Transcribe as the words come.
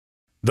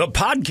The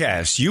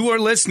podcast you are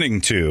listening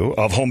to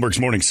of Holmberg's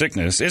Morning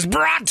Sickness is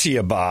brought to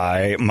you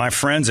by my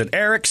friends at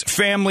Eric's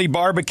Family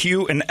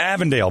Barbecue in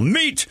Avondale.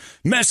 Meet,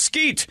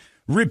 mesquite,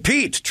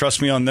 repeat.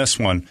 Trust me on this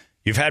one.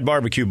 You've had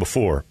barbecue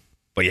before,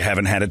 but you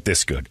haven't had it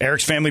this good.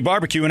 Eric's Family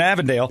Barbecue in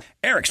Avondale,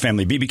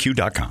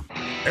 ericsfamilybbq.com.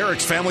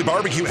 Eric's Family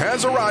Barbecue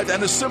has arrived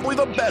and is simply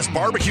the best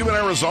barbecue in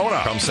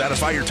Arizona. Come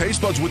satisfy your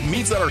taste buds with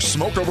meats that are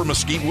smoked over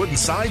mesquite wood and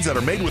sides that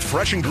are made with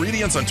fresh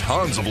ingredients and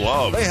tons of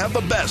love. They have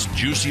the best,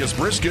 juiciest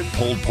brisket,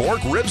 pulled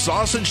pork, rib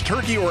sausage,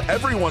 turkey, or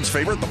everyone's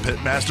favorite, the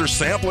Pitmaster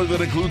Sampler that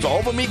includes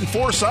all the meat and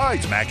 4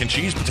 sides, mac and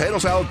cheese, potato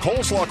salad,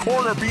 coleslaw,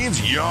 corn, or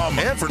beans, yum.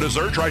 And for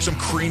dessert, try some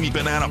creamy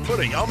banana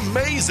pudding,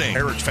 amazing.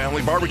 Eric's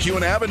Family Barbecue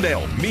in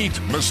Avondale.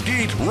 Meat,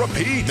 mesquite,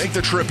 repeat. Make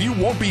the trip, you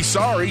won't be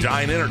sorry.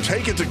 Dine in or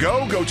take it to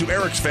go. Go to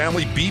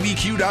ericsfamilybbq.com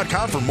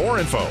for more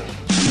info.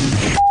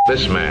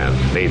 This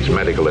man needs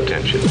medical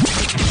attention.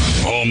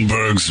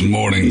 Holmberg's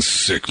Morning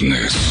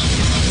Sickness.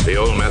 The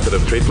old method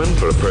of treatment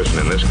for a person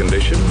in this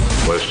condition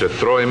was to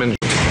throw him in.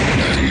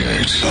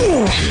 98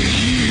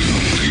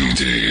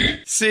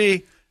 KUPD.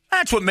 See,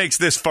 that's what makes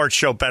this fart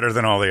show better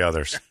than all the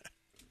others.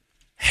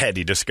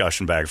 Heady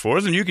discussion back and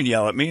forth, and you can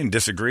yell at me and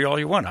disagree all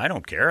you want. I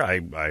don't care.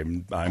 I'm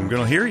going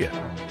to hear you.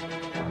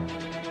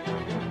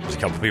 There's a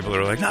couple of people that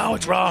are like, no,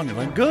 it's wrong. I'm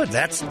like, good.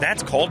 That's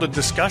called a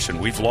discussion.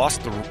 We've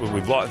lost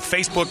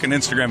Facebook and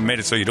Instagram made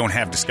it so you don't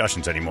have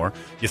discussions anymore.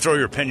 You throw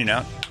your opinion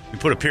out, you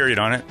put a period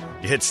on it,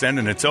 you hit send,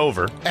 and it's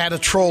over. Add a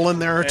troll in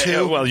there or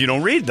two. Well, you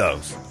don't read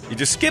those. You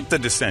just skip the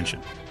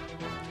dissension.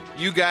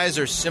 You guys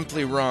are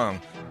simply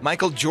wrong.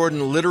 Michael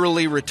Jordan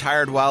literally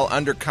retired while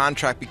under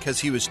contract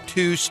because he was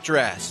too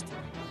stressed.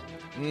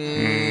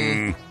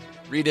 Read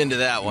into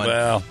that one.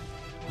 Well,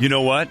 you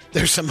know what?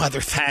 There's some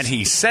other things. Had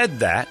he said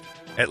that,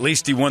 at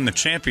least he won the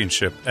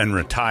championship and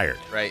retired.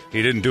 Right.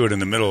 He didn't do it in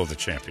the middle of the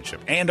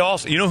championship. And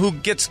also, you know who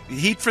gets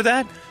heat for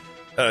that?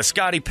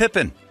 Scottie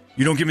Pippen.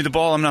 You don't give me the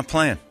ball, I'm not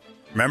playing.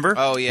 Remember?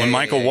 Oh, yeah. When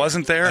Michael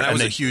wasn't there? And I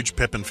was a huge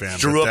Pippen fan.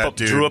 Drew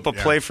up a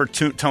play for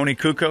Tony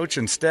Kukoc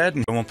instead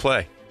and won't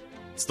play.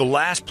 It's the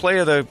last play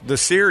of the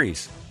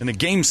series. In the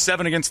Game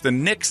 7 against the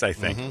Knicks, I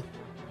think. Mm-hmm.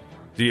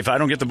 If I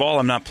don't get the ball,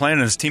 I'm not playing.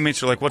 And his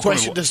teammates are like, what's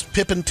Question, does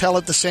Pippen tell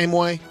it the same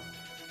way?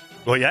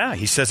 Well, yeah.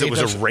 He says it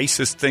was a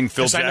racist thing.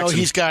 Phil Jackson. I know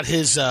he's got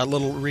his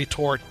little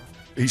retort.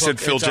 He said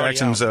Phil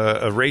Jackson's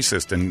a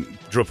racist and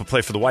drew up a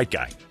play for the white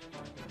guy.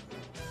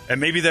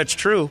 And maybe that's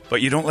true,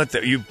 but you don't let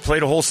you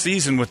played a whole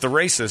season with the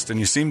racist, and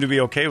you seem to be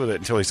okay with it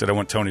until he said, I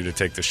want Tony to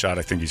take the shot.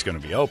 I think he's going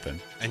to be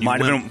open. And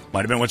might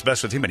have been what's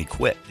best for the team, and he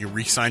quit. You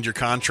re-signed your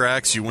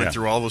contracts. You went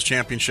through all those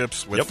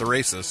championships with the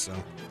racists. So.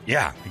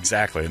 Yeah,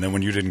 exactly. And then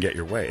when you didn't get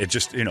your way, it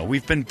just,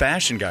 we've been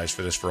bashing guys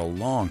for this for a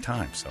long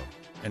time. So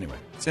anyway,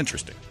 it's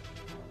interesting.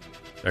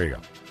 There you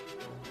go.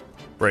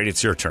 Brady,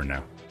 it's your turn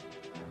now.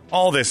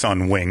 All this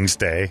on Wings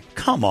Day.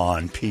 Come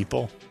on,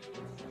 people.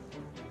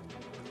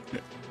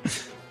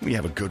 We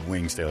have a good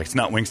Wings Day. Like, it's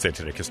not Wings Day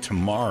today because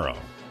tomorrow,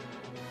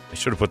 they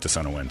should have put this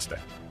on a Wednesday.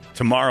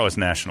 Tomorrow is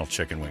National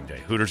Chicken Wing Day.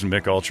 Hooters and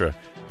Mick Ultra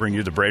bring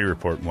you the Brady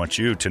Report and want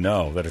you to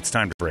know that it's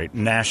time to celebrate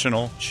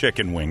National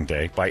Chicken Wing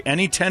Day. Buy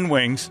any 10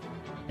 wings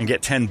and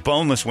get 10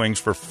 boneless wings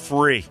for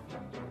free.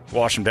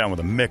 Wash them down with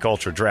a Mick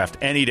Ultra Draft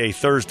any day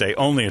Thursday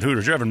only at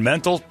Hooters. You're having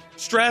mental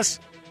stress?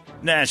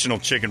 National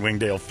Chicken Wing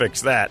Day will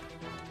fix that.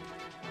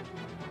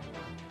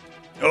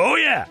 Oh,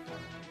 yeah.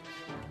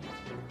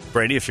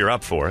 Brady, if you're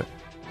up for it,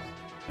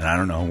 and I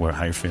don't know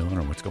how you're feeling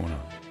or what's going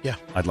on. Yeah.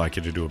 I'd like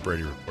you to do a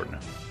Brady Report now.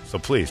 So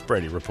please,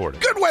 Brady, report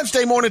it. Good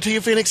Wednesday morning to you,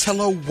 Phoenix.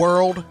 Hello,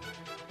 world.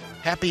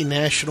 Happy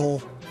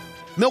National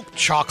Milk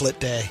Chocolate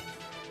Day.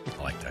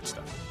 I like that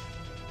stuff.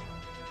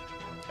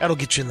 That'll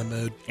get you in the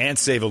mood. And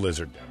Save a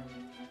Lizard Day.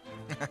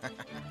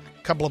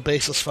 Couple of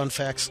baseless fun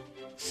facts.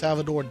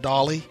 Salvador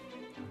Dali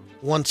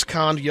once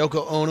conned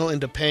Yoko Ono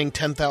into paying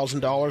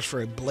 $10,000 for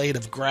a blade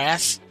of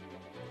grass.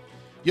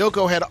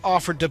 Yoko had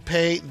offered to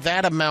pay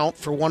that amount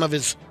for one of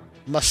his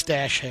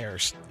mustache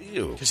hairs.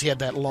 Ew. Because he had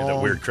that long...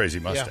 that weird, crazy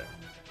mustache. Yeah.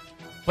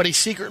 But he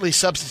secretly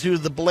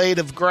substituted the blade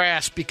of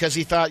grass because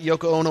he thought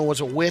Yoko Ono was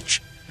a witch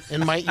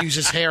and might use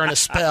his hair in a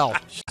spell.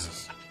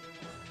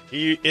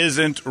 He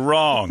isn't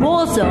wrong.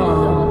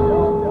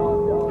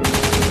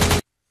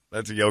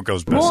 That's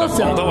Yoko's best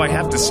song. Although I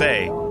have to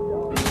say,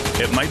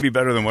 it might be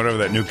better than whatever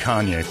that new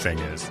Kanye thing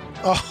is.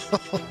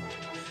 Oh,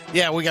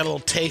 yeah, we got a little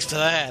taste of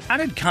that. How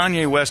did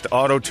Kanye West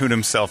auto-tune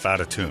himself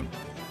out of tune?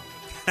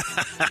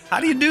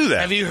 How do you do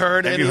that? Have you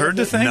heard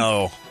the thing?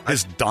 No.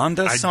 His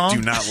Donda song? I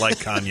do not like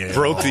Kanye.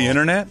 Broke the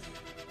internet?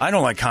 I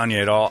don't like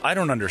Kanye at all. I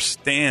don't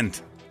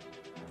understand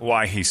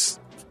why he's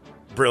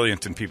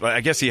brilliant in people.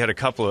 I guess he had a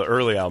couple of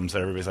early albums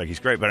that everybody's like, he's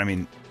great. But, I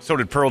mean, so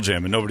did Pearl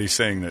Jam, and nobody's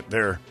saying that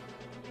they're,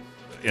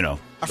 I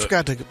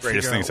forgot to greatest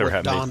figure things out ever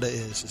what happened. Donda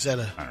is. Is that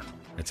a... I don't know.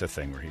 It's a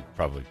thing where he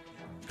probably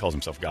calls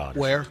himself God.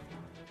 Where?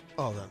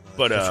 Oh, no.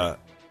 But,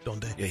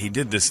 Donda. Yeah, he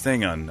did this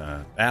thing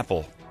on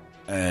Apple,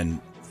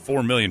 and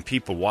 4 million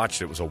people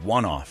watched it. It was a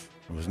one-off.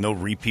 There was no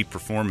repeat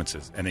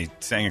performances, and he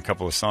sang a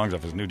couple of songs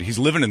off his new... He's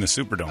living in the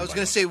Superdome. I was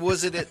going to say,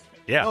 was it at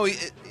Yeah. No,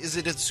 is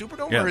it at the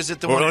Superdome Yeah. or is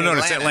it the Well, one in no,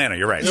 Atlanta? it's Atlanta.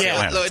 You're right. It's Yeah.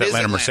 Atlanta. No, It's it is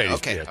Atlanta Atlanta. Mercedes.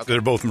 Okay, Yeah. okay.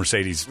 They're both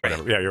Mercedes.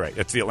 Whatever. Yeah, you're right.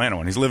 It's the Atlanta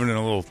one. He's living in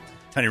a little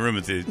tiny room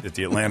at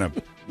the Atlanta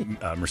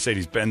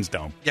Mercedes-Benz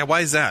Dome Yeah,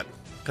 why is that?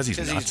 because he's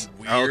Because nuts. he's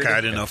weird. Oh, okay, I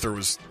didn't know if there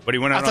was. But he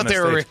went I out thought on the they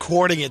were stage.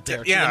 recording it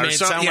there. Yeah, They or made it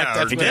some, sound yeah, like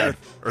that's or, where-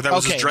 or that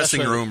was Okay, his dressing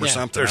that's what- room or yeah.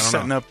 something. They're I don't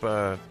setting know.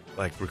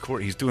 up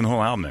record. He's doing the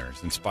whole album there.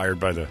 It's inspired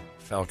by the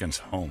Falcons'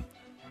 home.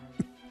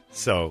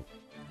 So,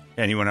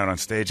 and he went out on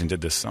stage and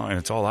did this song, and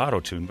it's all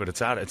auto-tuned, but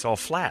it's all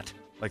flat,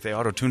 like they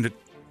auto-tuned it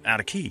out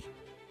of key.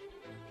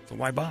 So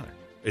why bother?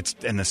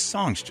 And the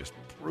song's just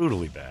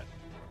brutally bad.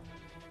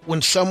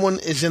 When someone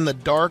is in the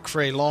dark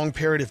for a long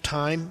period of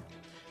time,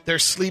 their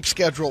sleep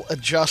schedule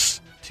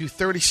adjusts to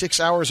 36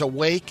 hours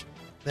awake,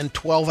 then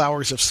 12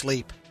 hours of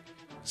sleep.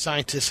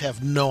 Scientists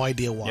have no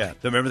idea why. Yeah,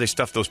 remember they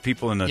stuffed those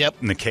people in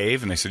the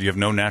cave, and they said you have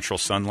no natural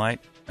sunlight,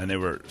 and they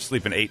were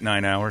sleeping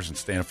 8-9 hours and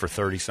staying up for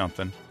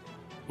 30-something.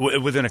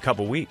 Within a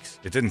couple weeks,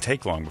 it didn't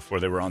take long before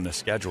they were on the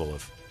schedule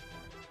of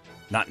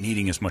not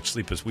needing as much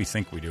sleep as we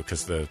think we do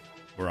because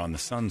we're on the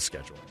sun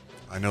schedule.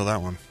 I know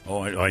that one.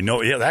 Oh, I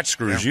know. Yeah, that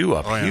screws you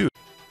up. Oh, yeah.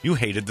 You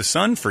hated the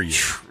sun for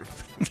years.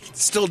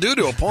 Still do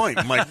to a point.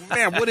 I'm like,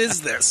 man, what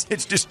is this?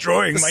 It's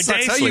destroying my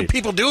day How sleep. you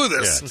people do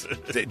this?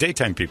 Yeah.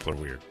 Daytime people are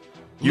weird.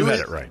 You had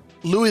it right.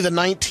 Louis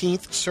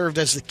XIX served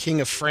as the King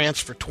of France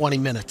for 20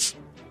 minutes.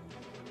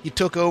 He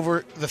took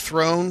over the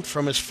throne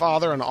from his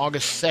father on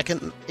August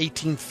 2nd,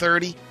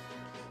 1830,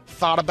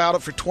 thought about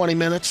it for 20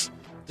 minutes,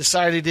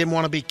 decided he didn't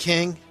want to be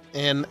king,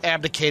 and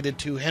abdicated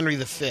to Henry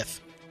V.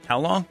 How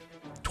long?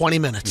 20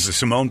 This minutes. is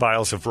Simone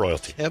Biles of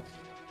royalty. Yep.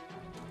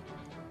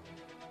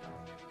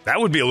 That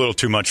would be a little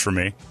too much for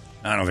me.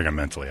 I don't think I'm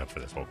mentally up for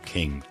this whole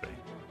king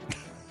thing.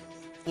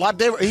 A lot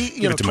different.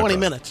 Give it to my 20 brother.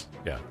 minutes.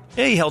 Yeah.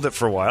 Yeah, he held it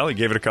for a while. He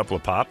gave it a couple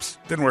of pops.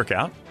 Didn't work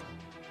out.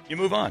 You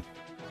move on.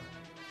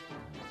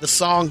 The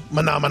song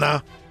Mana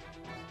Mana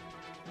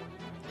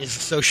is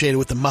associated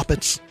with the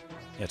Muppets.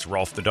 Yeah, it's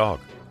Rolf the dog.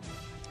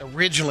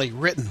 Originally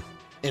written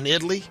in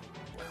Italy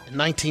in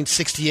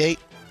 1968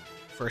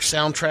 for a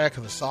soundtrack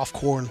of a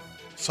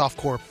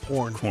softcore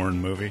porn. Corn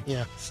movie.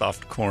 Yeah.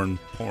 Soft corn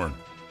porn.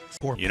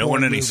 Or You don't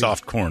porn want any movie.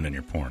 soft corn in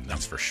your porn,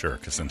 that's for sure,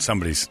 because then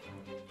somebody's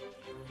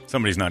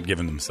not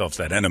giving themselves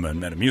that enema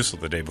and Metamucil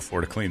the day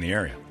before to clean the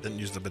area. Didn't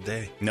use the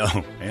bidet. No,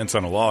 ants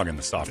on a log in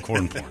the soft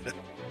corn porn.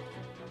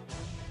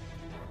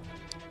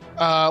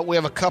 We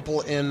have a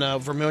couple in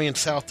Vermilion,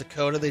 South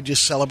Dakota. They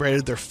just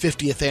celebrated their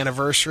 50th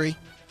anniversary.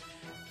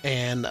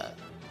 And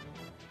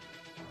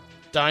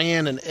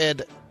Diane and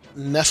Ed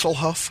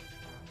Nesselhuff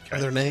are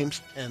their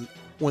names. And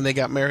when they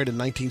got married in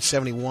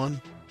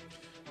 1971,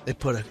 they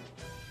put a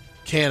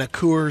can of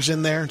Coors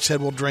in there and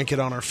said, we'll drink it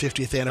on our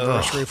 50th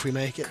anniversary if we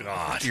make it.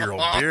 God, your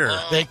old beer.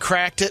 They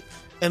cracked it,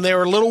 and they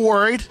were a little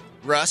worried.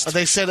 Rust.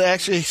 They said it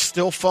actually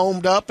still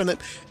foamed up, and it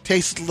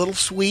tasted a little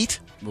sweet.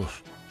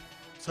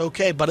 It's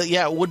okay, but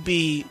it would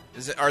be.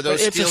 Are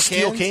those it's steel a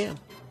steel cans? can.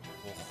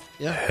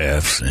 Yeah,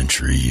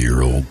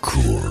 Half-century-year-old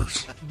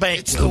Coors.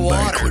 bank. The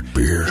water. Banquet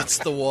beer It's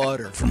the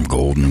water. from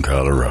Golden,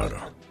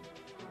 Colorado.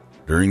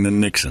 During the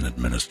Nixon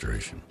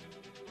administration.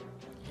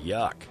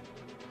 Yuck.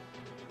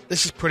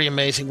 This is pretty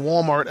amazing.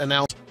 Walmart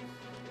announced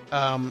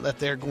that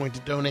they're going to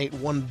donate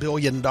 $1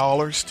 billion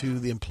to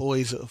the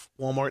employees of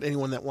Walmart.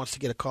 Anyone that wants to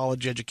get a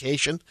college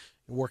education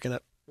and working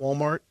at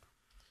Walmart,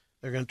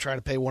 they're going to try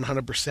to pay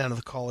 100% of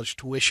the college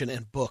tuition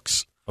and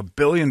books. $1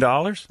 billion?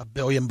 $1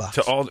 billion.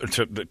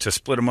 To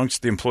split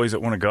amongst the employees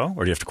that want to go,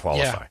 or do you have to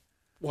qualify? Yeah.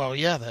 Well,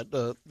 yeah, that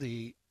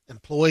the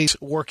employees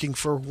working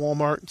for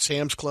Walmart and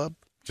Sam's Club.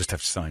 Just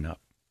have to sign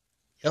up.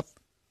 Yep.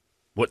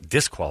 What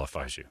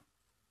disqualifies you?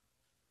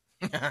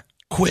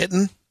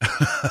 Quitting.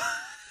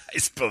 I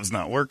suppose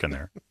not working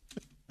there.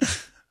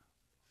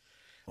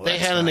 Well, They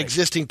that's had an nice.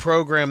 existing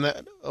program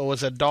that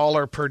was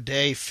 $1 per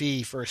day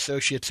fee for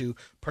associates who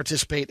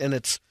participate in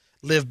its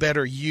Live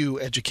Better You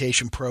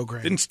education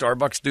program. Didn't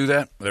Starbucks do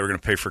that? They were going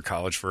to pay for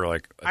college for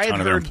like a I had ton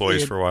of their heard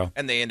employees they- for a while.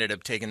 And they ended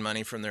up taking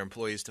money from their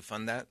employees to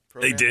fund that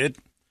They program? did?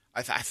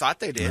 I thought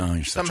they did. Oh,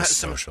 you're such a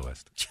Some-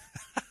 socialist.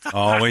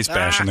 Always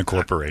bashing the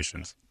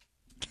corporations.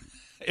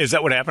 Is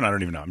that what happened? I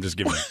don't even know. I'm just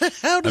giving you.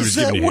 How I'm does just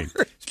giving that you work?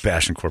 hate. It's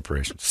bashing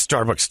corporations.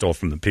 Starbucks stole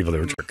from the people that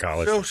went to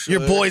college.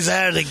 Your boy's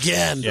at it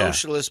again. Yeah.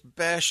 Socialist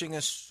bashing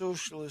a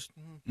socialist.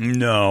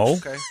 No.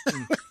 Okay.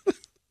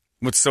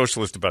 What's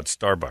socialist about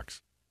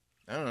Starbucks?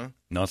 I don't know.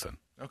 Nothing.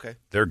 Okay.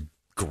 They're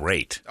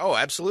great. Oh,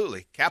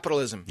 absolutely.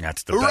 Capitalism.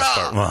 That's the best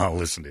part. Well,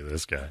 listen to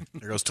this guy.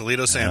 There goes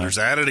Toledo Sanders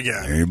at it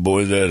again. There your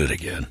boy's at it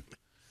again.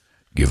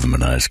 Give him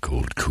an ice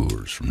cold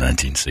Coors from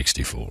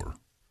 1964.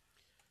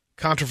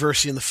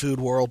 Controversy in the food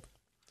world.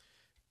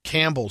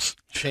 Campbell's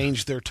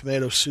changed their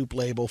tomato soup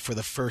label for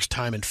the first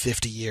time in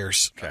 50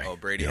 years. Okay. Oh,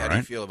 Brady, You how all do you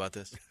right? feel about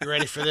this? You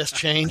ready for this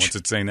change? What's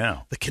it say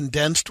now? The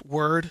condensed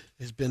word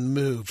has been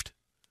moved.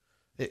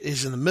 It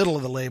is in the middle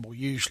of the label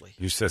usually.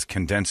 You says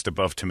condensed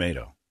above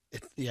tomato.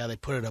 They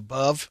put it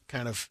above,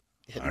 kind of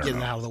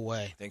getting out of the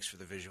way. Thanks for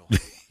the visual.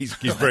 He's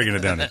breaking it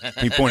down.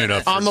 He pointed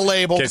up On the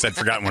label. in case I'd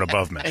forgotten what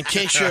above meant. In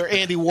case you're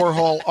Andy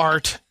Warhol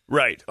art.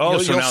 Right. Oh,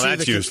 so you'll now see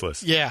that's the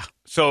useless. Yeah.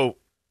 So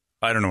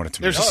I don't know what a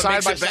tomato There's a is.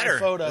 side-by-side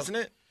photo. Isn't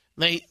it?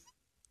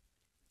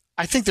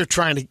 I think they're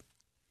trying to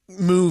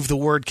move the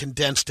word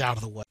condensed out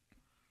of the way.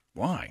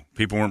 Why?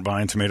 People weren't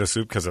buying tomato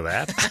soup because of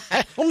that?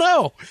 I don't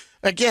know.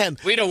 Again,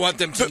 We don't want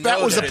them to know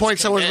that was the it's point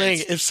someone was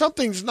condensed. making. If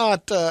something's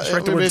not... Just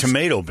write the word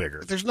tomato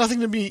bigger. There's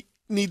nothing to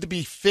need to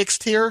be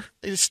fixed here.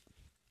 I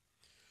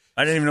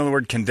didn't even know the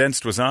word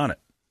condensed was on it.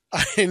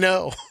 I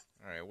know.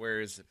 All right, where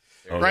is it?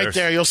 Oh, Right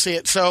there, you'll see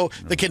it. So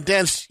the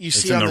condensed, you It's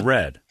see in on the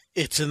red.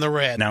 It's in the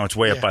red. Now it's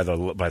way up by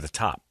the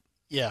top.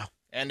 Yeah.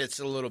 And it's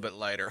a little bit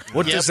lighter.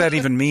 What does that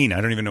even mean?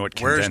 I don't even know what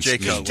Where's condensed Jay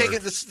means.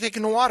 Cutler?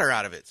 Taking the water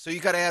out of it. So you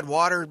got to add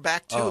water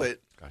back to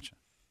it. Gotcha.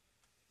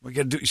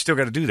 You still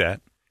got to do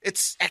that.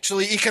 It's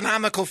actually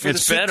economical for the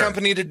It's soup better.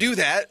 company to do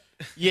that.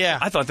 Yeah.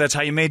 I thought that's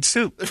how you made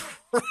soup.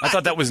 I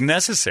thought that was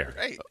necessary.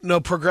 Right. No,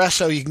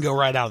 Progresso, you can go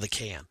right out of the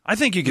can. I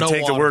think you can No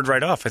take the water. word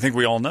right off. I think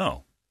we all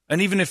know.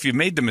 And even if you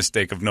made the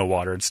mistake of no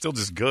water, it's still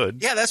just good.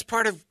 Yeah, that's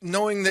part of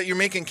knowing that you're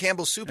making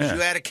Campbell's soup is Yeah.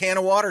 you add a can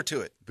of water to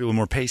it. Be a little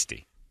more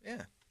pasty.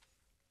 Yeah.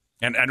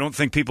 And I don't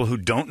think people who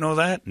don't know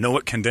that know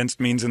what condensed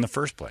means in the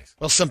first place.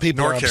 Well, some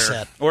people Nor are care.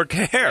 upset. Or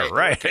care,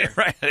 right?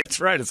 Right. That's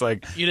right. It's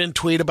like, You didn't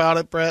tweet about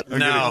it, Brett?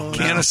 No.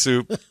 can of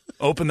soup,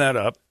 open that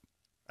up.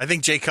 I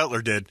think Jay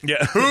Cutler did.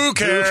 Yeah. Who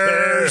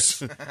cares?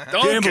 Don't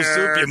Campbell's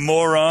care. soup, you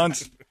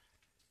morons.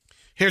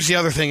 Here's the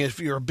other thing. If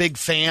you're a big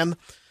fan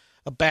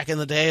of back in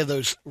the day of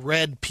those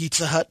red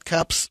Pizza Hut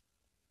cups,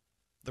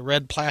 the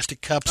red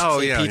plastic cups Oh, that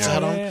say yeah, Pizza yeah.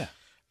 Hut on, Yeah.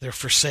 they're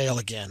for sale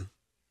again.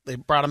 They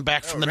brought them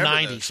back from the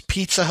remember 90s.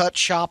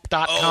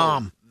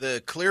 PizzaHutShop.com.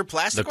 The clear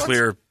plastic The ones?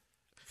 clear,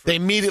 They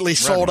immediately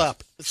sold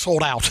out.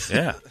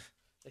 yeah.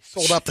 They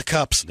sold up the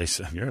cups. They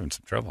said, you're having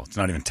some trouble. It's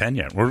not even 10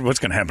 yet. What's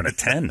going to happen at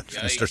 10? It's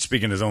going to start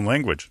speaking his own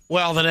language.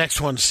 Well, the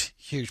next one's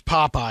huge.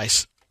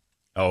 Popeyes.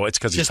 Oh, it's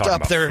because he's Just talking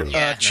up about their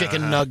food.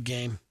 chicken nug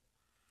game.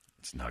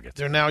 It's nuggets.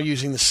 They're now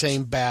using the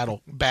same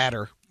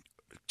batter.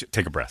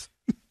 Take a breath.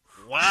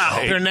 Wow.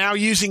 Hey. They're now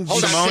using the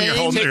Simone, same... you're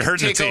holding you're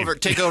hurting the team.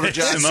 Take over,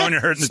 John. Simone,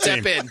 you're hurting the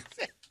team. Step in.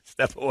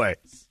 Step away.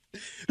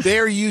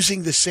 They're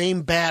using the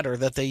same batter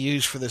that they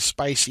use for the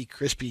spicy,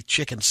 crispy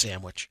chicken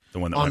sandwich. The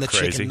one that on went the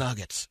crazy? chicken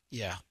nuggets.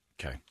 Yeah.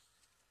 Okay.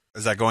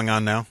 Is that going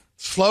on now?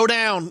 Slow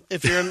down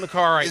if you're in the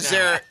car right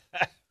now.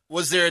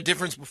 Was there a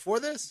difference before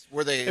this?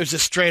 Were they? It was a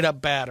straight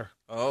up batter.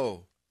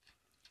 Oh.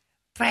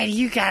 Brady,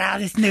 you got all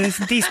this news,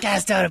 and these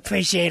guys don't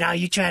appreciate all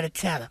you try to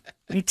tell them.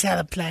 You tell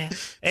a player.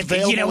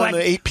 Available You know what?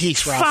 in an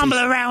 8-piece, Ralphie. Fumble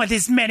around with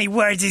as many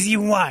words as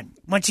you want.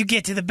 Once you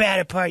get to the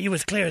batter part, you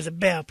as clear as a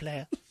bell,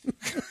 player.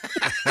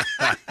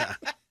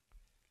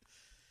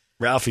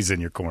 Ralphie's in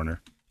your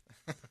corner.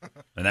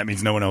 And that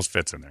means no one else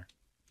fits in there.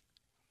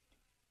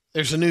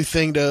 There's a new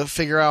thing to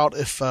figure out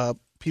if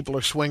people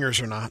are swingers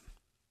or not.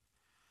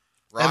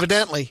 Rocks?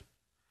 Evidently,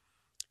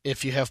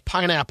 if you have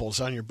pineapples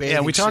on your bathing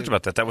Yeah, we talked suit-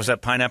 about that. That was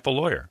that Pineapple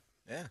Lawyer.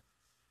 Yeah.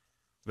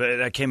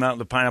 That came out in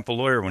the Pineapple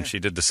Lawyer when she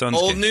did the Suns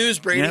Old game. news,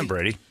 Brady. Yeah,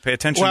 Brady. Pay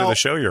attention to Well- the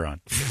show you're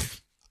on.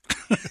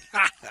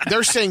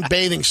 They're saying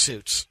bathing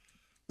suits,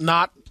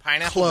 not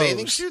Pineapple clothes.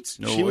 bathing suits?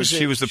 No,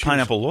 she was the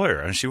Pineapple Lawyer,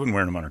 and she wouldn't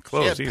wear them on her She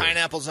clothes had either.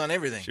 pineapples on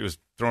everything. She was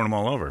throwing them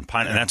all over. And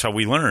that's how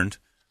we learned.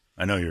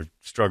 I know you're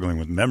struggling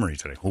with memory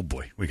today. Oh,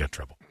 boy, we got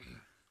trouble.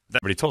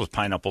 But he told us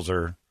pineapples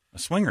are a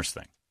swingers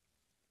thing.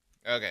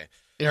 Okay.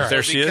 You're right.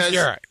 There she is.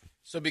 You're right.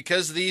 So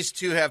because these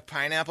two have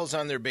pineapples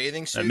on their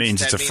bathing suits,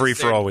 means it's a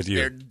free-for-all with you.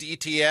 They're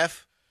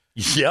DTF.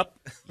 Yep.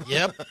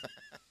 Yep.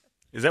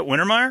 Is that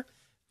Wintermeyer?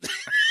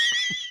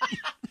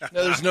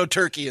 No, there's no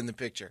turkey in the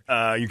picture.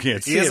 You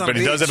can't see is it, on but a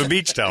he does beach. have a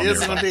beach towel He is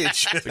nearby. on a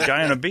beach. The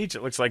guy on a beach,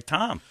 it looks like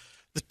Tom.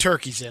 The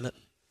turkey's in it.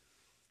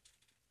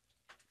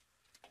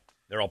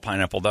 They're all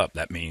pineappled up.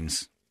 That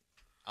means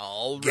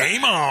All right.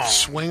 Game on.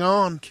 Swing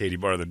on. Katie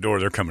bar the door.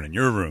 They're coming in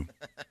your room.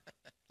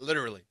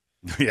 Literally.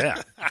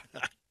 Yeah.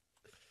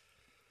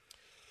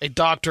 A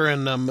doctor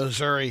in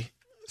Missouri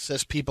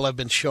says people have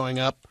been showing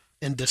up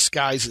in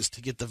disguises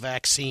to get the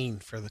vaccine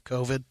for the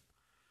COVID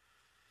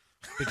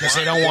because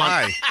they don't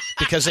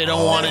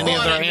want any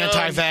of their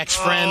anti-vax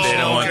friends. They to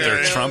don't know. want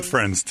their Trump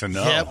friends to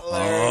know. Yep.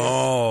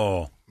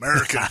 Oh,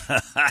 America.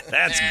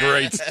 that's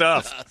great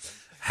stuff.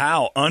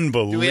 How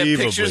unbelievably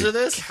pictures of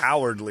this?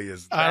 cowardly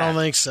is that? I don't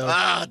think so.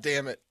 Ah,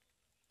 damn it.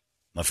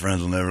 My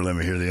friends will never let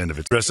me hear the end of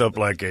it. Dress up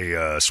like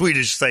a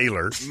Swedish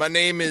sailor. My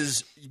name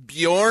is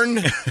Bjorn.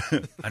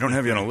 I don't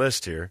have you on a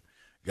list here.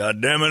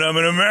 God damn it, I'm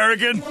an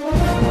American.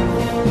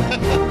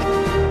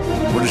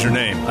 What is your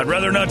name? I'd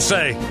rather not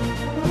say.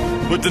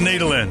 Put the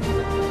needle in.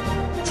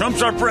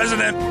 Trump's our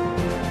president.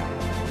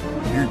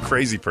 You're a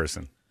crazy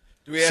person.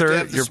 Do we have Sir, to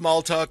have the your-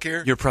 small talk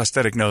here? Your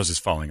prosthetic nose is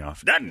falling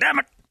off. God damn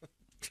it.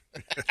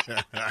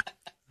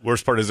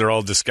 Worst part is they're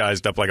all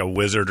disguised up like a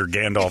wizard or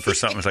Gandalf or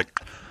something. It's like,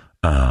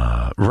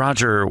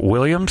 Roger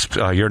Williams,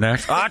 you're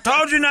next. I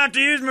told you not to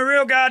use my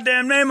real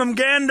goddamn name. I'm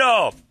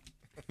Gandalf.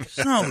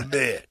 Son of a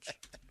bitch.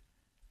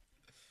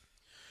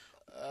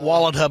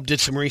 Wallet Hub did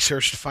some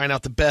research to find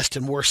out the best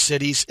and worst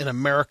cities in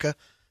America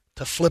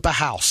to flip a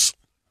house.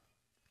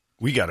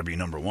 We got to be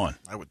number one.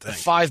 I would The think.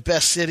 5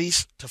 best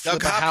cities to flip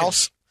Doug a Hopkins.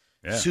 house.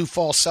 Yeah. Sioux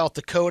Falls, South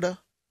Dakota,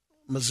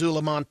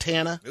 Missoula,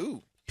 Montana,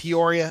 Ooh.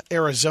 Peoria,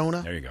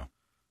 Arizona, There you go.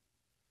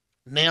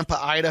 Nampa,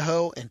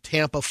 Idaho, and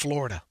Tampa,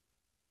 Florida.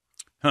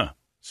 Huh.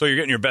 So you're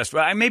getting your best.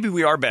 Maybe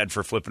we are bad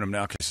for flipping them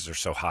now because they're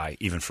so high,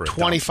 even for a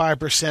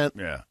 25%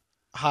 Yeah.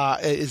 high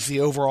is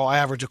the overall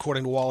average,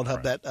 according to Wallet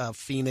Hub, that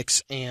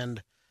Phoenix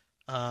and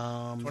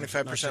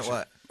 25%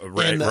 what?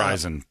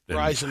 Rise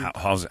in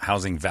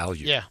housing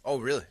value. Yeah. Oh,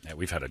 really? Yeah,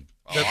 we've had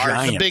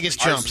the biggest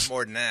Ours jumps. is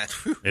more than that.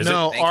 Is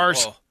No, it?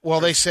 ours. Oh. Well,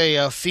 they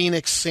say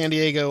Phoenix, San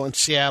Diego, and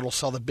Seattle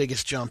saw the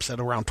biggest jumps at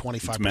around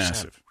 25%. It's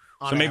massive.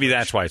 on So maybe average.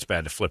 that's why it's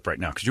bad to flip right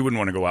now, because you wouldn't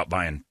want to go out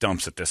buying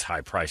dumps at this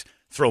high price,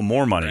 throw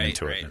more money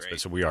into it. Right.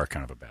 So we are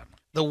kind of a bad one.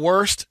 The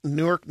worst: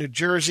 Newark, New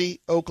Jersey;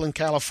 Oakland,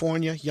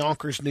 California;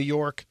 Yonkers, New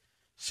York;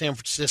 San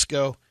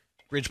Francisco;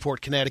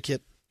 Bridgeport,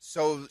 Connecticut.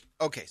 So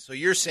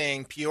you're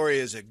saying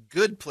Peoria is a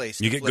good place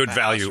to You get flip good a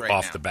value house right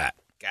off now. the bat.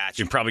 Gotcha.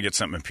 You can probably get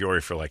something in Peoria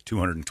for like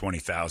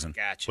 $220,000.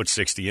 Gotcha. Put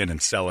 60 in and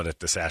sell it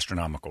at this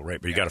astronomical rate,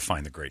 but you got to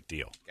find the great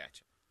deal.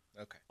 Gotcha.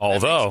 Okay.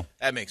 Although,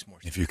 that makes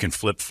more sense. if you can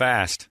flip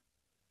fast,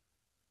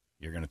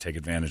 you're going to take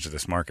advantage of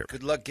this market.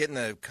 Good luck getting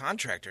a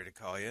contractor to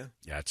call you.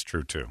 Yeah, it's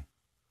true too.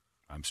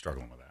 I'm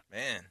struggling with that.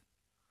 Man.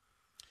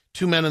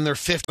 2 men in their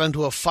 50s got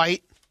into a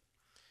fight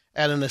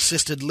at an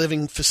assisted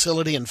living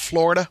facility in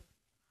Florida.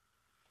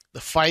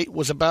 The fight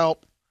was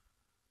about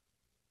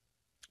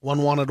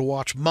one wanted to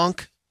watch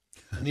Monk,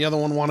 and the other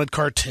one wanted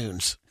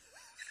cartoons.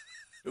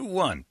 Who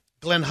won?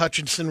 Glenn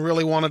Hutchinson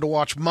really wanted to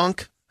watch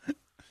Monk,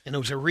 and it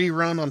was a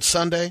rerun on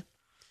Sunday.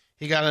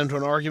 He got into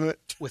an argument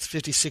with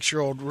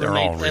 56-year-old all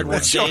roommate Edward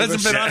reruns. Show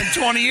Davis. hasn't been on in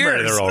 20 years.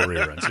 Right, they're all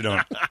reruns. You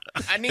don't.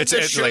 I need It's the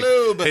like,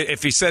 shaloob.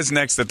 if he says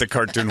next that the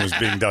cartoon was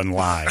being done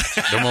live,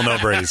 then we'll know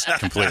Brady's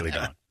completely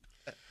gone.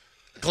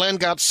 Glenn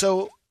got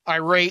so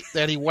irate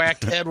that he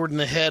whacked Edward in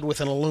the head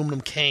with an aluminum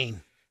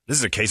cane. This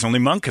is a case only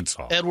Monk could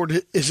solve.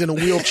 Edward is in a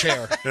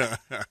wheelchair.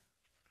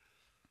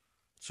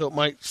 So it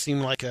might seem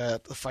like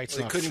the fight's Well,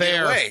 he not couldn't get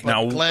fair. away. But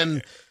Now-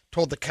 Glenn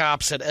told the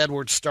cops that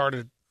Edward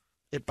started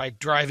it by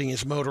driving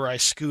his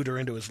motorized scooter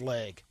into his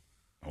leg.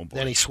 Oh boy.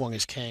 Then he swung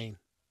his cane.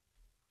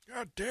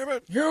 God damn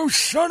it. You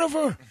son of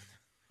a.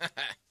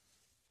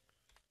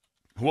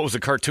 What was the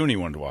cartoon he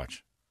wanted to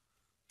watch?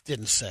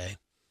 Didn't say.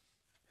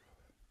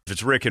 If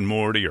it's Rick and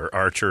Morty or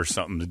Archer or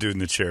something, the dude in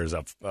the chair is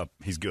up.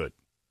 He's good.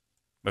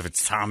 But if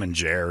it's Tom and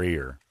Jerry,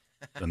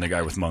 then the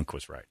guy with Monk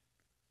was right.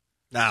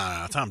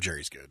 Nah, Tom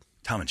Jerry's good.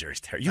 Tom and Jerry's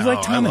terrible. You Oh,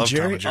 like Tom I and love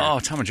Jerry? Tom and Jerry. Oh,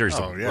 Tom and Jerry's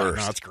the Oh, yeah. worst.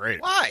 No, it's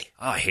great. Why?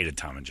 Oh, I hated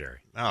Tom and Jerry.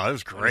 Oh, that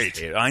was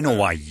great. I know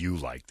why you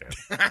liked it.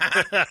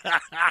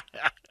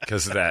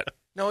 Because of that.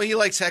 No, he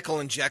likes Heckle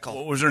and Jekyll.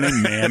 What was her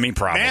name? Mammy,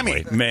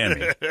 probably.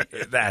 Mammy.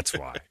 That's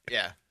why.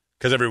 Yeah.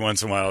 Because every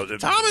once in a while,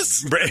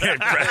 Thomas! Brett can't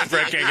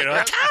get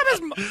up.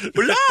 Thomas!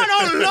 Lord,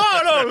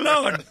 oh,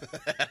 Lord.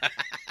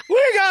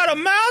 We got a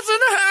mouse in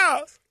the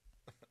house.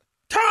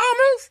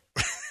 Thomas!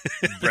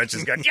 Brett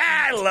just got,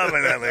 yeah, I love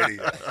it, that lady.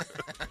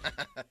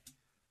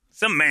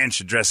 Some man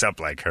should dress up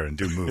like her and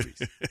do movies.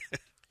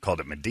 Called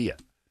it Medea.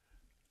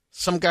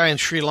 Some guy in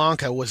Sri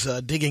Lanka was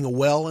digging a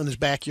well in his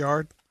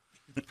backyard.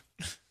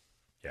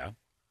 Yeah.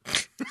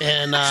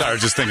 And Sorry, I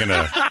was just thinking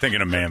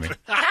of Mammy.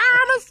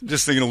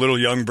 Just thinking of little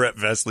young Brett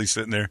Vesley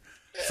sitting there,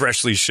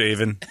 freshly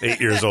shaven, 8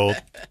 years old.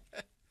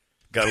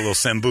 Got a little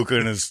sambuca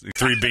and his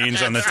 3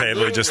 beans on the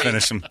table. He just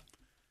finished them.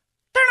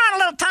 Turn on a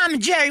little Tom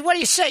and Jerry. What do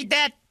you say,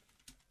 Dad?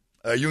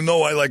 You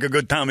know I like a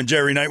good Tom and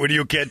Jerry night with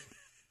you, kid.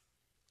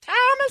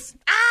 Thomas?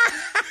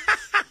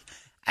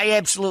 I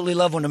absolutely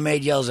love when the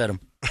maid yells at him.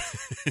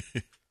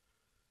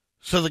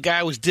 so the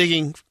guy was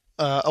digging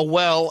a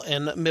well,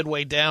 and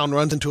midway down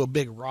runs into a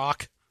big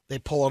rock. They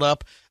pull it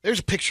up. There's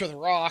a picture of the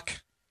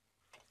rock.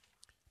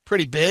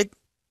 Pretty big.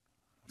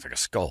 It's like a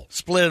skull.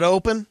 Split it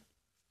open.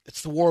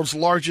 It's the world's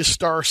largest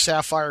star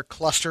sapphire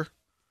cluster.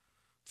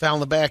 Found in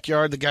the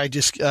backyard. The guy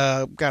just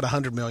got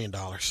 $100 million.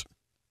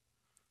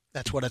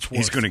 That's what it's worth.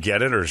 He's going to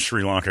get it, or is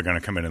Sri Lanka going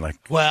to come in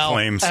and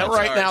claim something?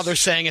 Right now they're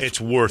saying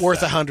it's worth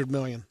that. $100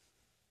 million.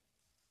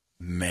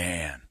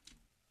 Man.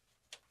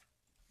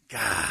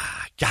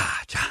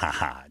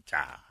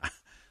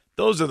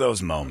 Those are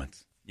those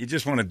moments. You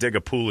just want to dig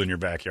a pool in your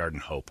backyard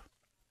and hope.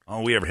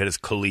 All we ever hit is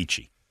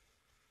caliche.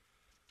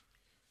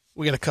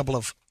 We got a couple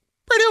of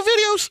radio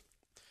videos.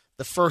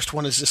 The first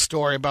one is this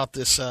story about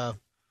this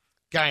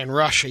guy in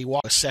Russia. He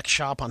walked a sex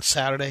shop on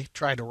Saturday,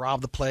 tried to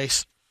rob the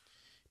place,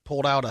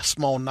 pulled out a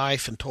small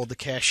knife and told the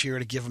cashier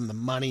to give him the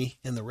money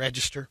in the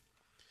register.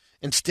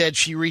 Instead,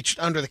 she reached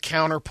under the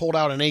counter, pulled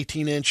out an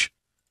 18-inch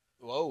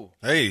Whoa.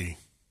 Hey.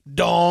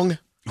 dong,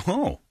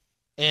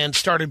 and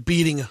started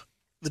beating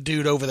the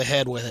dude over the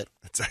head with it.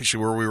 That's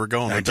actually where we were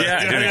going with I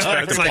that. didn't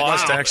expect the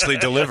boss to actually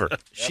deliver.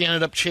 She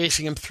ended up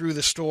chasing him through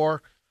the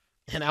store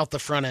and out the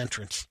front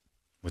entrance.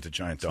 With the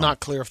giant It's dong. not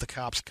clear if the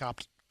cops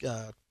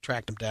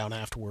tracked him down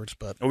afterwards,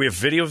 but Oh, we have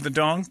video of the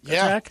dong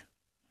Yeah. attack?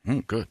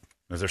 Good.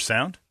 Is there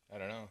sound? I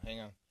don't know. Hang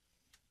on.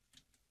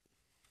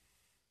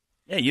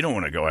 Yeah, you don't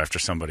want to go after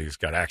somebody who's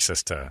got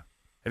access to...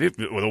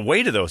 the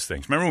weight of those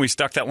things. Remember when we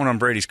stuck that one on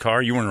Brady's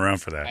car? You weren't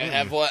around for that. I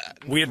have what?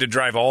 We had to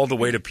drive all the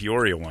way to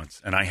Peoria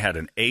once, and I had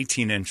an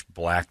 18-inch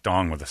black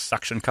dong with a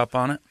suction cup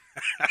on it.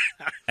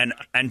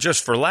 And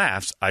just for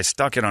laughs, I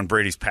stuck it on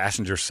Brady's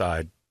passenger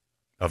side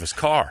of his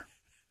car.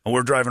 And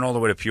we're driving all the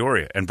way to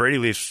Peoria. And Brady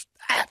leaves,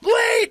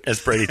 late!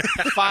 As Brady,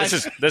 this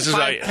is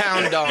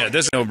 5-pound dog. Yeah,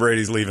 this is how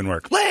Brady's leaving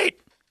work. Late!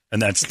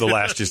 And that's the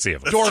last you see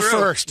of him. Door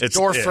first.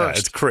 Door first.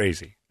 It's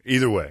crazy.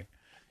 Either way.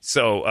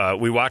 So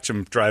we watch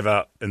him drive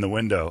out in the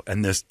window,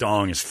 and this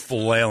dong is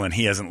flailing.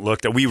 He hasn't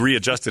looked. We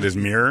readjusted his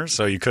mirror,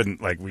 so you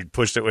couldn't, we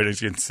pushed it where you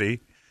can see.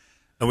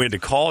 And we had to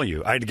call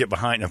you. I had to get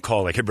behind and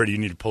call, hey, Brady, you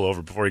need to pull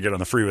over before you get on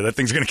the freeway. That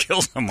thing's going to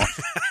kill someone.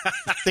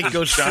 Thing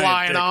goes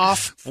flying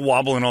off.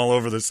 Wobbling all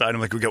over the side.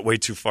 I'm like, we got way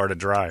too far to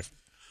drive.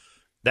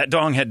 That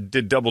dong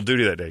did double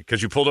duty that day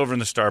because you pulled over in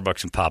the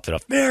Starbucks and popped it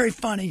off. Very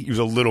funny. He was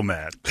a little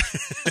mad.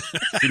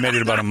 He made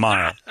it about a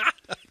mile.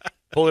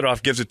 Pull it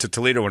off, gives it to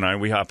Toledo and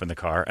we hop in the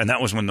car. And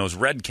that was when those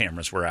red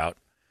cameras were out.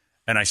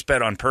 And I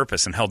sped on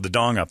purpose and held the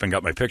dong up and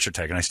got my picture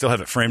taken. I still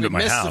have it framed at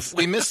my house.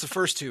 We missed the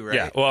first two, right?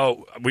 Yeah.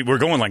 Well, we were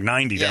going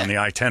 90 down the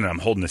I-10, and I'm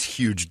holding this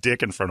huge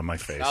dick in front of my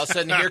face. All of a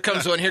sudden, here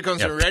comes one. Here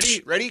comes one.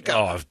 Ready? Go.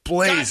 Oh, I was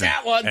blazing.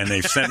 Got that one. And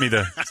they sent me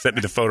the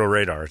photo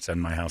radar. It's in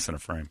my house in a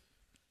frame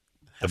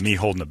of me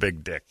holding a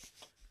big dick.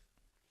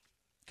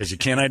 Because you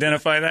can't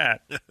identify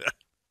that.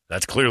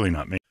 That's clearly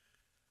not me.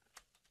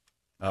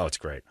 Oh, it's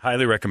great.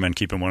 Highly recommend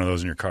keeping one of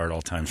those in your car at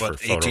all times for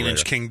photo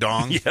 18-inch king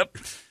dong? Yep.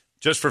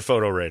 Just for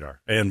photo radar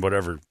and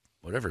whatever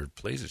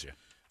pleases you.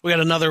 We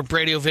got another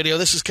Brady video.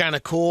 This is kind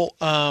of cool.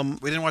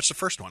 We didn't watch the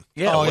first one.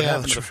 Yeah, what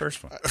happened to the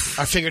first one?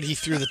 I figured he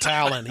threw the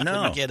towel in. He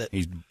couldn't get it.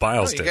 He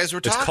bilesed it. You guys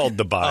were talking. It's called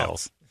the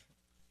biles.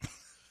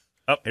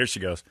 Oh, here she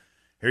goes.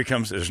 Here he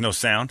comes. There's no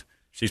sound.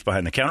 She's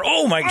behind the counter.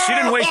 Oh, my. She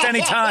didn't waste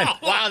any time.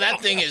 Wow,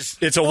 that thing is.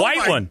 It's a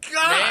white one.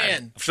 God.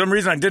 Man. For some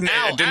reason, I didn't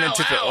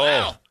anticipate.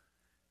 Ow.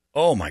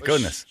 Oh, my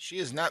goodness. She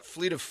is not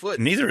fleet of foot.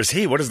 Neither is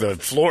he. What is the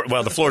floor?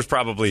 Well, the floor is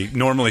probably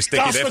normally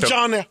sticky. They have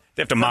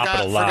to mop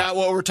it a lot. Forgot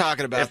what we're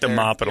talking about. They have to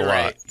mop it a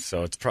lot.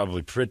 So it's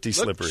probably pretty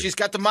slippery. She's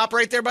got the mop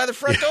right there by the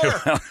front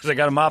door. They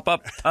got to mop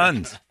up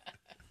tons.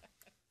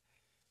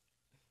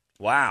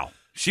 Wow.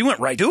 She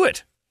went right to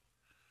it.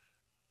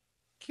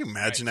 Can you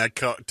imagine that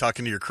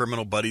talking to your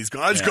criminal buddies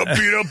going, I just got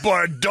beat up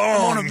by a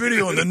dong. I'm on a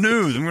video in the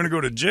news. I'm going to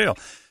go to jail.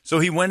 So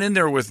he went in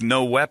there with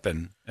no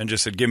weapon and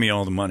just said, give me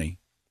all the money.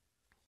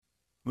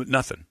 With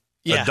nothing.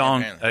 Yeah. A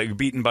dong,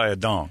 beaten by a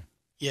dong.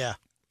 Yeah.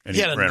 And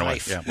he had a ran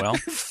knife. away. Yeah, well.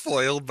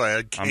 Foiled by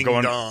a king I'm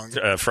going,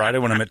 dong. Friday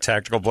when I'm at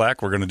Tactical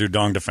Black, we're going to do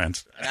dong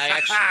defense.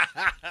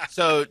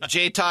 So,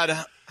 J.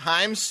 Todd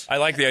Himes? I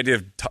like the idea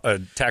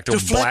of Tactical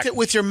Black. Deflect it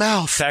with your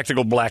mouth.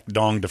 Tactical Black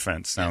dong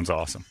defense. Sounds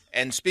awesome.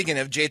 And speaking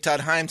of, J. Todd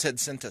Himes had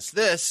sent us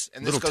this,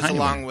 and this goes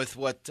along with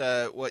what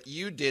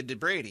you did to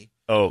Brady.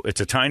 Oh,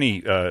 it's a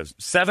tiny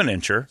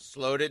 7-incher.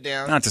 Slowed it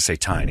down. Not to say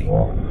tiny.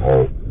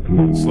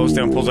 Slows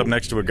down, pulls up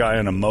next to a guy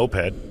on a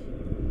moped,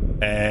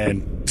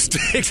 and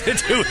sticks it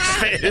to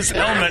his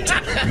helmet.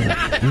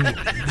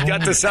 He's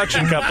got the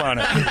suction cup on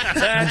it.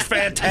 That's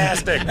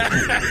fantastic.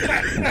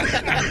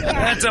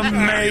 That's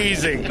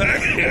amazing.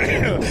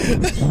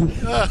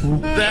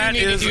 That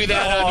is do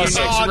that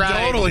awesome.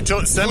 Totally.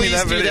 Send me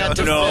that video.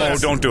 No,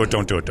 don't do it.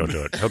 Don't do it. Don't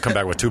do it. He'll come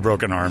back with 2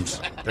 broken arms.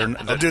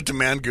 I'll do it to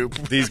Man Goop.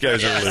 These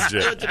guys are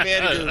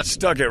legit.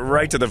 Stuck it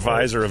right to the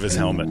visor of his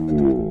helmet.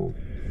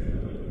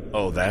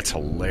 Oh, that's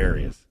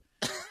hilarious.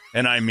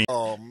 And I mean,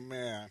 oh,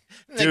 man.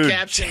 Dude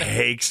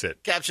takes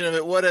it. Caption of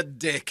it, what a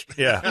dick.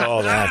 Yeah.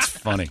 Oh, that's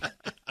funny.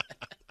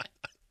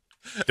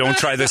 Don't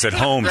try this at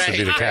home should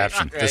be the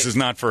caption. Right. This is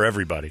not for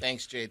everybody.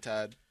 Thanks, J.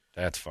 Todd.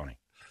 That's funny.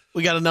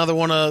 We got another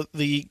one of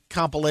the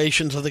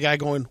compilations of the guy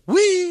going,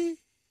 wee.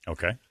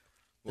 Okay.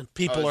 And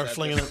people are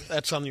flinging it.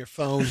 That's on your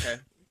phone. Okay.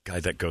 Guy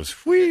that goes,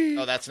 wee.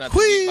 Oh, that's not the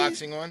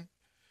beatboxing one?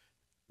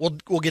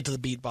 We'll get to the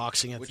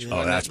beatboxing at the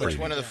end. Which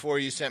one of the 4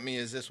 you sent me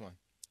is this one?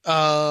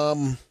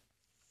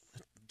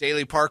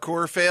 Daily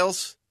parkour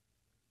fails?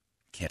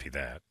 Can't be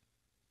that.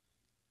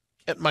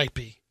 It might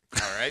be.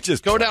 All right.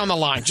 Just go down the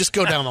line. Just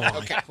go down the line.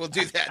 Okay, we'll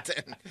do that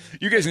then.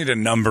 You guys need a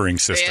numbering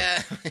system.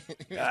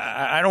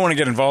 Yeah. I don't want to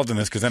get involved in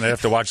this because then I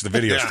have to watch the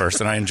videos first,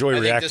 and I enjoy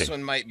reacting. I think this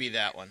one might be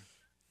that one.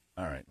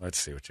 All right, let's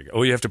see what you got.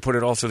 Oh, you have to put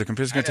it all, so the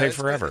computer's going to take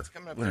forever.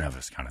 We don't have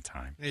this kind of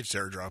time. He just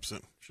airdrops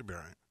it. Should be all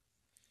right.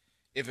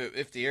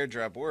 If the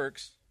airdrop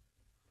works.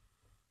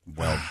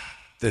 Well,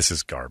 this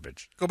is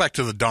garbage. Go back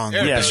to the dong.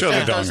 Yeah, show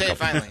the dong.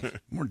 Finally.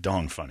 More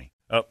dong funny.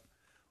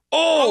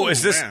 Oh,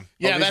 is this? Man.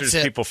 Yeah, these that's are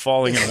it. People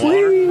falling in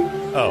water.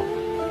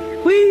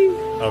 Oh. Wee.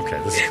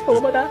 Okay. This is,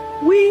 Oh my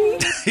God. Wee.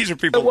 these are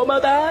people. Oh my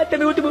God. Tell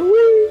me what to do.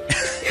 Wee.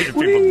 These are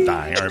people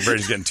dying. All right,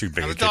 Brady's getting too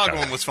big. The dog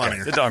one was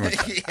funnier. Yeah, the dog one.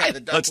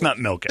 Let's not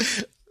milk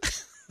it.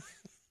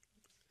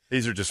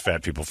 These are just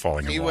fat people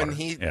falling in water.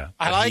 Yeah,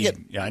 I like it.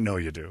 Yeah, I know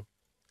you do.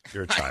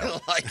 You're a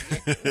child. I like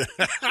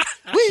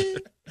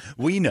it.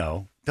 We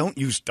know. Don't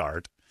you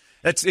start.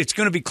 It's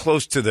going to be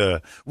close to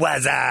the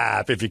what's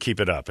up if you keep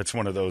it up. It's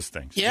one of those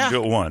things. Yeah. You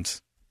do it once.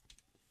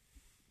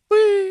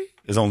 Whee!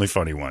 It's only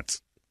funny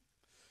once.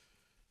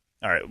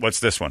 All right, what's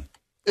this one?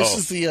 This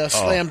is the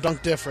slam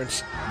dunk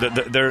difference.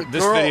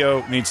 This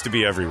video needs to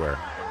be everywhere.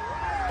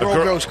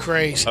 Girl goes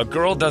crazy. A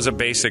girl does a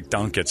basic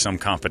dunk at some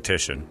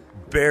competition.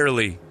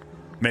 Barely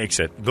makes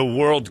it. The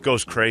world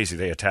goes crazy.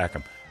 They attack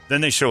him.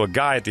 Then they show a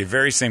guy at the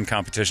very same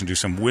competition do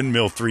some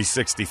windmill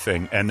 360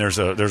 thing, and there's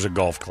a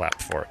golf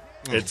clap for it.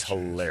 It's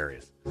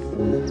hilarious. I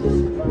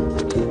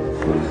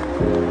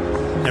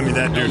mean,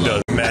 that dude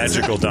does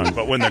magical dunk,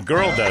 but when the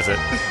girl does it,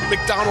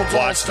 McDonald's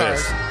All-Stars.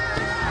 this.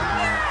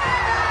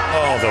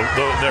 Oh,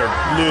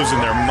 they're losing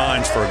their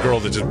minds for a girl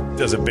that just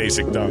does a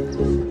basic dunk.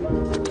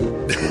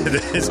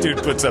 This dude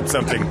puts up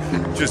something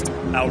just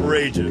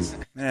outrageous.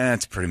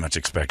 That's pretty much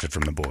expected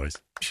from the boys.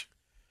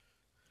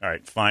 All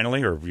right,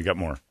 finally, or you got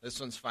more? This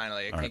one's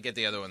finally. I can't get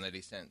the other one that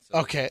he sent. So.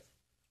 Okay.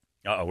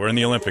 Uh-oh, we're in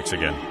the Olympics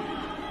again.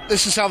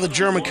 This is how the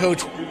German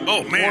coach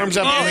warms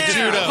up in the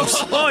judo.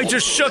 Oh, he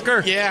just shook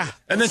her. Yeah.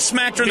 And then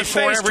smacked her in the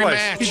Before face every twice.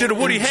 match He did a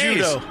Woody in Hayes.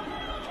 judo.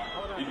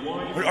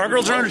 Our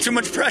girls are under too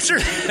much pressure.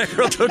 That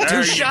girl took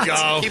two shots.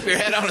 Go. Keep your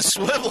head on a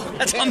swivel.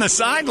 That's on the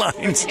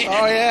sidelines.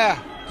 Oh,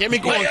 yeah. Get me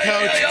going,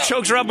 coach.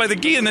 Chokes her out by the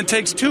gi and then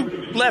takes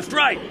two left,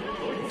 right.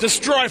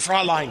 Destroy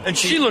Fraulein. And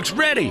she looks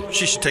ready.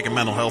 She should take a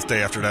mental health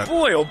day after that.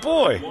 Boy, oh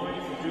boy.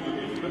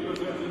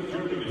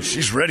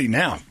 She's ready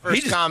now.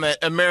 First comment,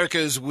 America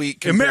is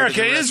weak.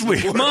 America is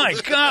weak. My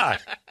God.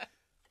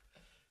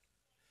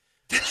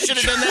 Should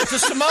have done that to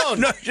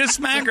Simone. No, just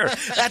smack her.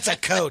 That's a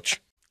coach.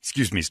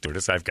 Excuse me,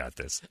 stewardess. I've got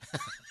this.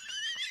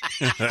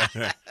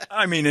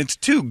 I mean, it's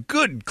too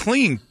good,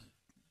 clean.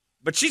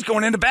 But she's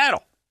going into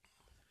battle.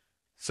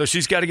 So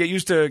she's got to get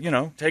used to,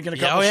 taking a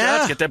couple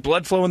shots, get that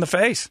blood flow in the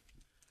face.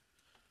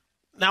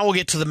 Now we'll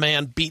get to the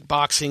man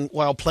beatboxing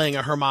while playing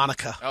a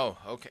harmonica. Oh,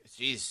 okay.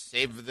 Jeez,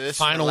 save this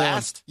Final for one.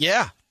 last.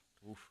 Yeah.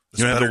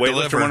 You have the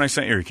weightlifter one I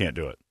sent you, or you can't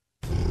do it?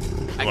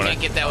 I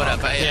can't get that one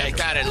up. I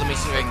got it. Let me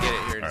see if I can get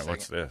it here in All a right, second.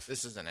 what's this?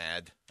 This is an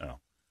ad. Oh.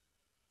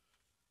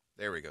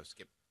 There we go.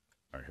 Skip.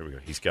 All right, here we go.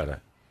 He's got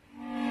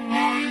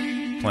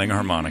playing a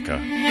harmonica,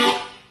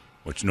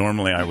 which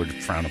normally I would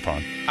frown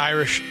upon.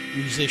 Irish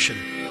musician.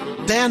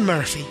 Dan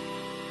Murphy.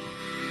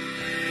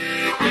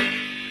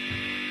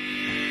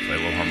 Play a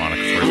little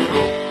harmonica first.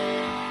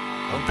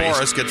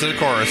 Chorus, get to the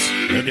chorus.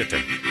 We'll get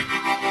there.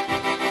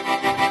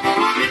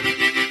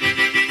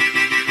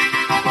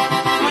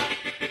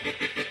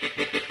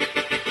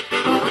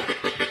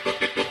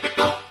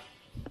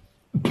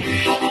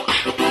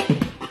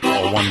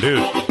 All one dude.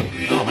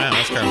 Oh, man,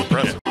 that's kind of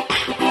impressive.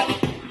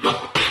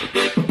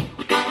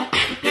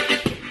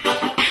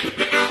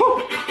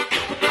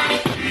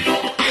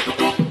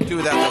 Do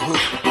without the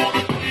hoop.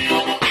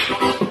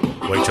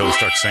 Wait till he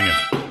starts singing.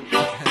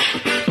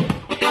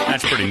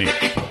 That's pretty neat.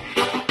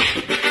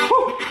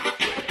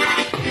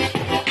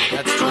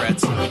 That's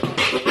Tourette's.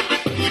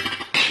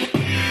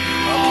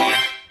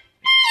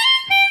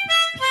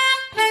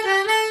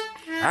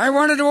 I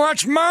wanted to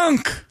watch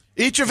Monk.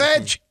 Eat your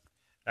veg.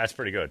 That's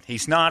pretty good.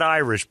 He's not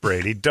Irish,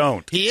 Brady.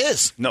 Don't. He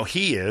is. No,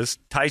 he is.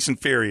 Tyson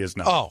Fury is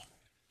not. Oh.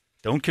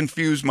 Don't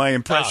confuse my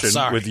impression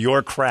with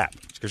your crap,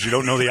 because you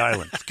don't know the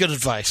island. Good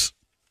advice.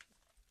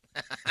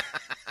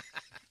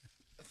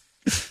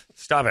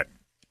 Stop it.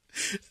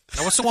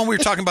 Now, what's the one we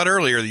were talking about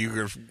earlier that you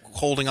were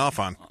holding off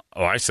on?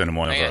 Oh, I sent him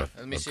one Man, of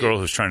let me a see. girl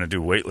who's trying to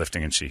do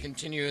weightlifting, and she...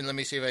 Continue, and let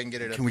me see if I can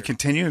get it up Can we here.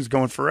 continue? It's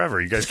going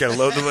forever. You guys got to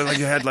load the like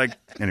you had like...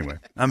 Anyway,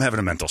 I'm having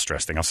a mental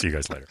stress thing. I'll see you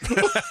guys later.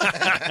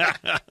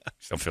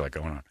 Just don't feel like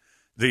going on.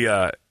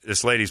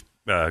 This lady's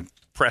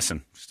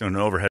pressing. She's doing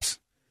an overhead.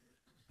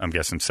 I'm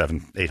guessing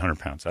 800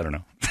 pounds. I don't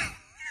know.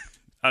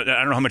 I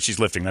don't know how much she's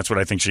lifting. That's what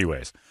I think she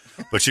weighs.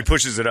 But she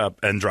pushes it up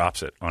and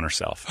drops it on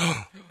herself.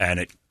 And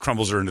it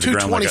crumbles her into the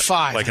ground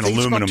like an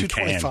aluminum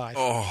can.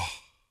 Oh.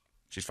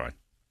 She's fine.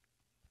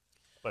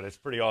 But it's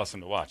pretty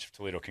awesome to watch if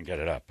Toledo can get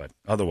it up. But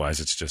otherwise,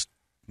 it's just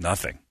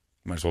nothing.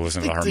 Might as well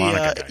listen to the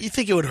harmonica guy. You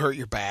think it would hurt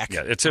your back?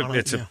 Yeah, it's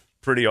a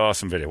pretty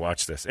awesome video.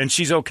 Watch this. And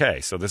she's okay,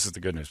 so this is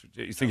the good news.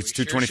 You think it's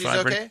 225?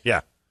 Sure she's okay?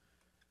 Yeah.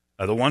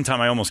 The one time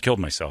I almost killed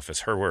myself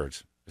is her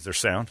words. Is there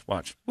sound?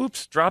 Watch.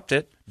 Whoops, dropped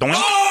it. Doink.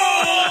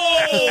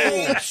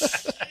 Oh,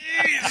 Jesus.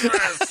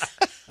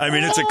 I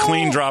mean, it's a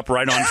clean drop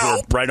right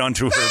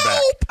onto her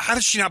back. How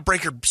did she not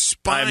break her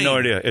spine? I have no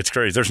idea. It's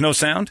crazy. There's no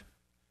sound?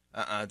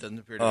 It doesn't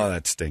appear to Oh, be.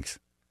 that stinks.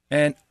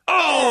 And,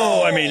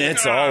 I mean,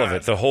 it's all of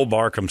it. The whole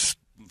bar comes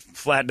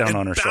flat down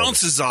on her shoulder.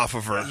 Bounces off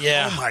of her.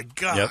 Yeah. Oh, my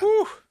God. Yep.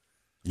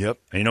 Yep.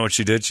 And you know what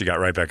she did? She got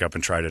right back up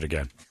and tried it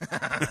again.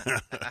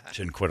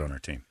 She didn't quit on her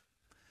team.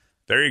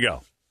 There you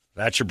go.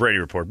 That's your Brady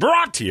Report.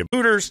 Brought to you,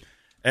 Hooters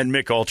and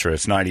Mick Ultra.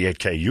 It's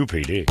 98K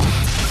UPD.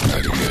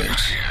 98.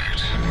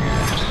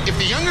 If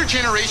the younger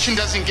generation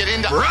doesn't get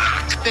into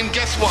rock, then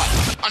guess what?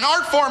 An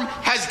art form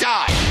has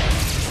died.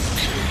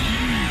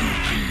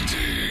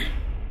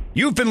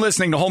 You've been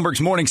listening to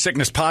Holmberg's Morning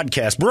Sickness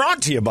Podcast,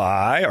 brought to you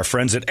by our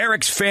friends at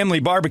Eric's Family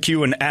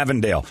Barbecue in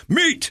Avondale.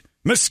 Meet,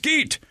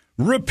 mesquite,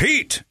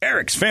 repeat.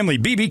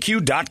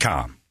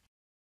 Eric'sFamilyBBQ.com.